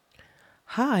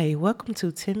Hi, welcome to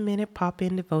 10-Minute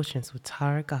Pop-In Devotions with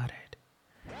Tara Goddard.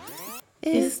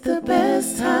 It's the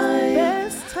best time,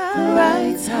 the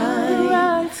right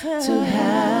time to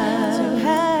have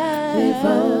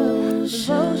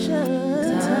devotion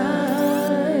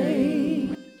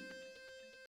time.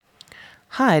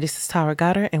 Hi, this is Tara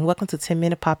Goddard, and welcome to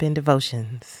 10-Minute Pop-In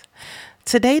Devotions.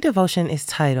 Today's devotion is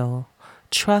titled,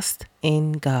 Trust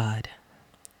in God.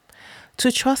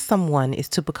 To trust someone is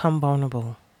to become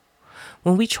vulnerable.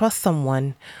 When we trust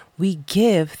someone, we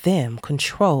give them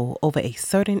control over a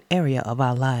certain area of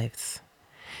our lives.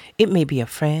 It may be a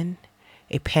friend,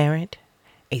 a parent,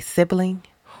 a sibling,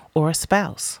 or a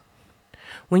spouse.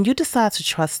 When you decide to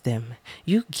trust them,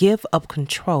 you give up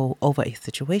control over a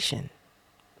situation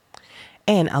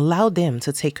and allow them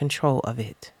to take control of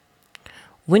it.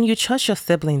 When you trust your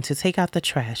sibling to take out the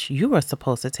trash you are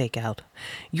supposed to take out,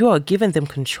 you are giving them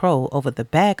control over the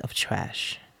bag of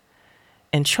trash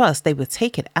and trust they will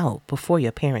take it out before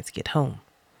your parents get home.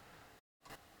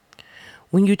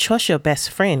 When you trust your best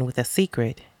friend with a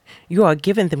secret, you are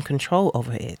giving them control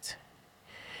over it.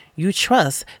 You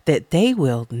trust that they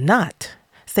will not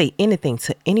say anything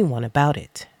to anyone about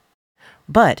it,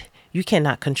 but you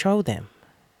cannot control them.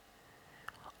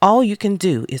 All you can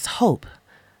do is hope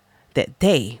that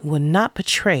they will not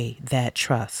betray that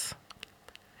trust.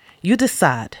 You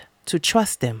decide to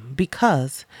trust them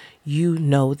because you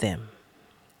know them.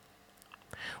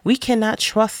 We cannot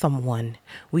trust someone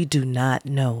we do not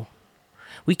know.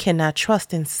 We cannot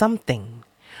trust in something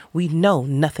we know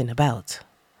nothing about.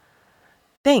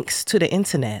 Thanks to the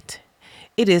internet,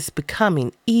 it is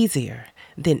becoming easier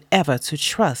than ever to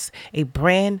trust a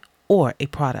brand or a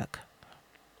product.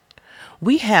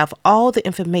 We have all the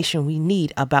information we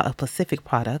need about a specific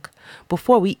product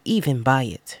before we even buy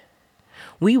it.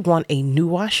 We want a new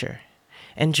washer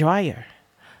and dryer.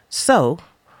 So,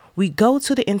 we go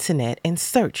to the internet and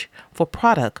search for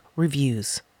product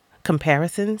reviews,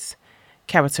 comparisons,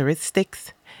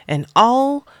 characteristics, and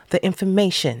all the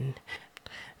information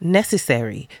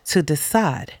necessary to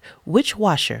decide which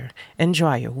washer and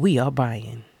dryer we are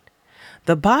buying.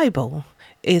 The Bible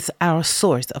is our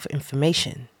source of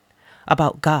information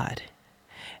about God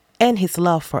and His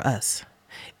love for us.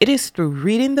 It is through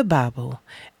reading the Bible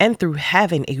and through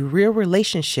having a real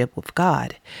relationship with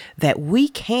God that we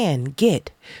can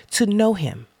get to know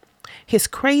Him. His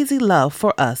crazy love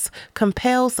for us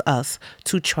compels us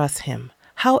to trust Him.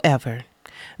 However,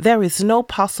 there is no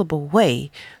possible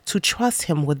way to trust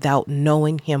Him without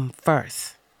knowing Him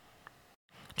first.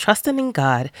 Trusting in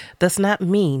God does not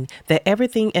mean that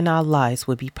everything in our lives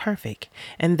will be perfect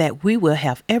and that we will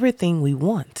have everything we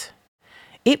want.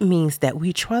 It means that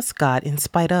we trust God in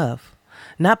spite of,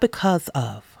 not because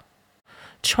of.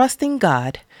 Trusting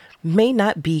God may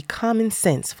not be common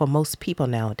sense for most people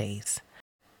nowadays,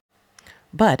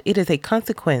 but it is a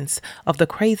consequence of the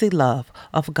crazy love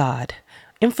of God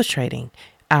infiltrating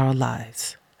our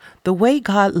lives. The way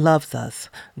God loves us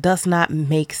does not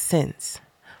make sense,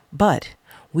 but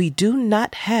we do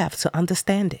not have to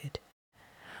understand it.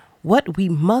 What we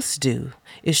must do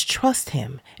is trust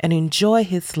Him and enjoy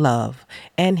His love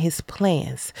and His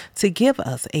plans to give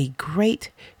us a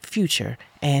great future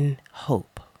and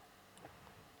hope.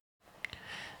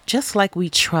 Just like we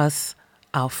trust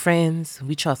our friends,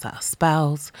 we trust our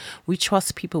spouse, we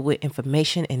trust people with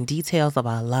information and details of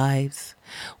our lives,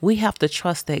 we have to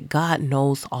trust that God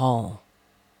knows all.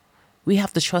 We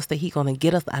have to trust that He's going to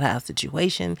get us out of our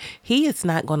situation. He is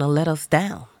not going to let us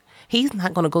down. He's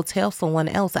not going to go tell someone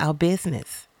else our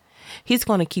business. He's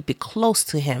going to keep it close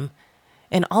to Him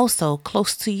and also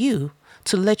close to you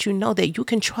to let you know that you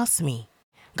can trust me.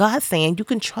 God's saying you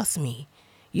can trust me.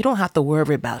 You don't have to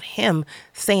worry about Him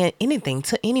saying anything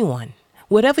to anyone.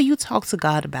 Whatever you talk to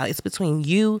God about, it's between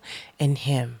you and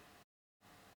Him.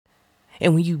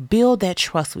 And when you build that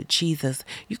trust with Jesus,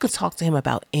 you can talk to Him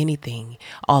about anything,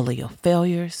 all of your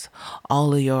failures,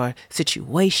 all of your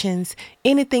situations,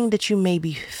 anything that you may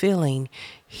be feeling.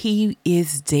 He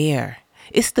is there.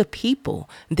 It's the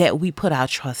people that we put our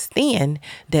trust in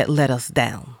that let us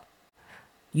down.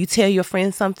 You tell your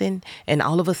friend something and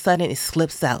all of a sudden it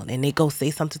slips out and they go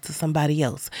say something to somebody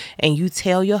else. And you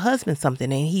tell your husband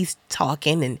something and he's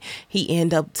talking and he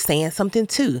end up saying something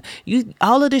too.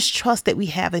 All of this trust that we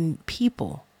have in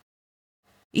people,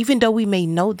 even though we may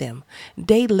know them,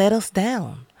 they let us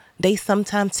down. They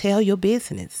sometimes tell your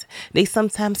business. They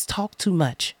sometimes talk too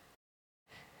much.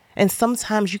 And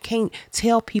sometimes you can't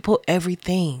tell people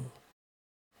everything.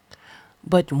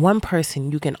 But one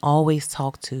person you can always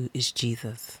talk to is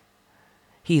Jesus.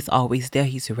 He's always there.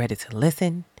 He's ready to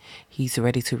listen. He's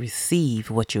ready to receive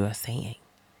what you are saying.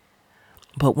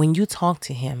 But when you talk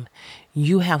to him,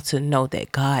 you have to know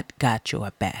that God got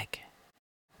your back.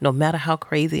 No matter how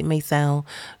crazy it may sound,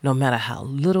 no matter how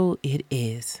little it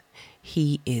is,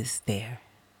 he is there.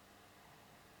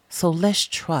 So let's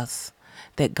trust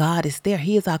that God is there.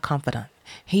 He is our confidant.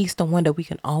 He's the one that we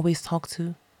can always talk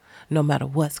to, no matter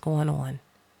what's going on.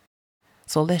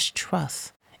 So let's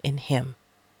trust in him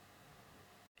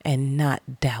and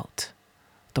not doubt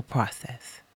the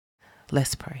process.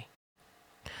 Let's pray.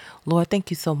 Lord, thank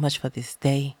you so much for this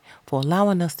day, for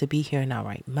allowing us to be here in our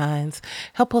right minds.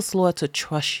 Help us, Lord, to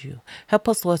trust you. Help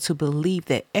us, Lord, to believe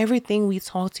that everything we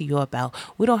talk to you about,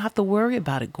 we don't have to worry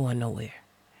about it going nowhere.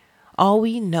 All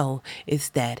we know is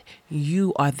that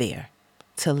you are there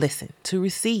to listen, to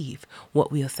receive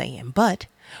what we are saying. But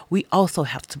we also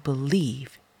have to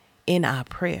believe in our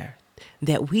prayer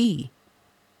that we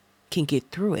can get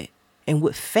through it. And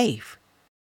with faith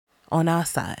on our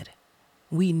side,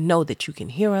 we know that you can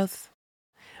hear us,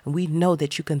 and we know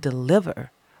that you can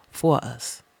deliver for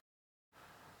us.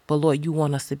 But Lord, you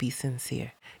want us to be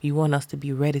sincere. You want us to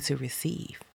be ready to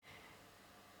receive.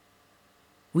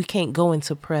 We can't go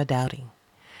into prayer doubting.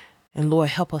 And Lord,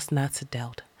 help us not to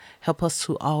doubt. Help us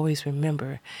to always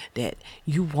remember that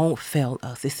you won't fail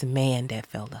us. It's man that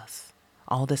failed us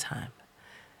all the time.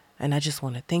 And I just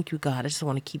want to thank you, God. I just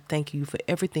want to keep thanking you for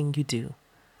everything you do.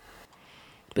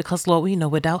 Because, Lord, we know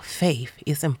without faith,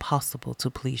 it's impossible to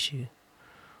please you.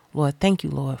 Lord, thank you,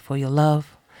 Lord, for your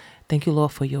love. Thank you,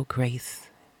 Lord, for your grace.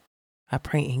 I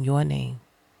pray in your name.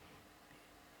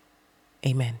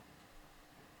 Amen.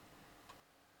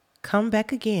 Come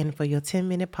back again for your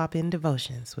 10-minute pop-in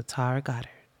devotions with Tara Goddard.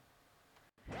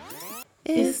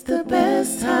 It's the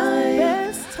best time,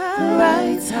 the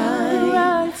right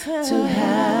time to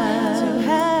have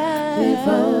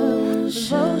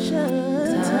devotion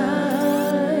time.